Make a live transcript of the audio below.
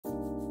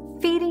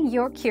feeding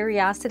your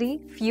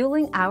curiosity,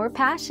 fueling our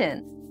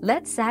passion.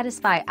 Let's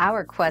satisfy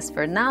our quest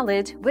for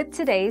knowledge with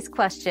today's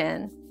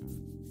question.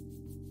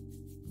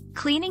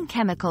 Cleaning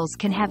chemicals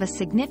can have a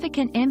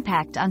significant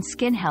impact on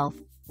skin health,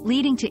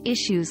 leading to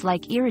issues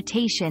like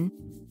irritation,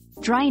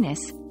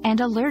 dryness, and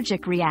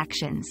allergic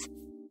reactions.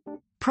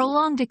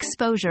 Prolonged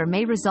exposure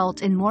may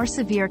result in more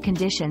severe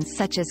conditions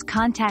such as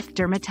contact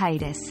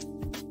dermatitis.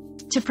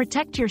 To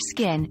protect your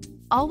skin,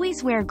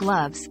 always wear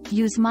gloves,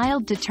 use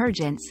mild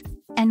detergents,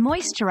 and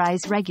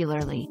moisturize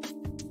regularly.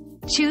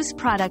 Choose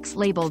products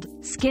labeled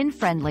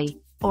skin-friendly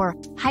or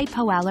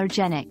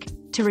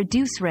hypoallergenic to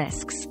reduce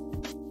risks.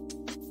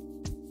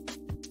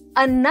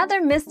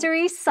 Another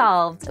mystery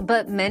solved,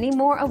 but many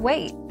more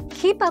await.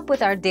 Keep up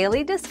with our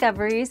daily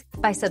discoveries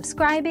by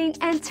subscribing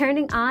and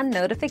turning on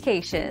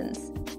notifications.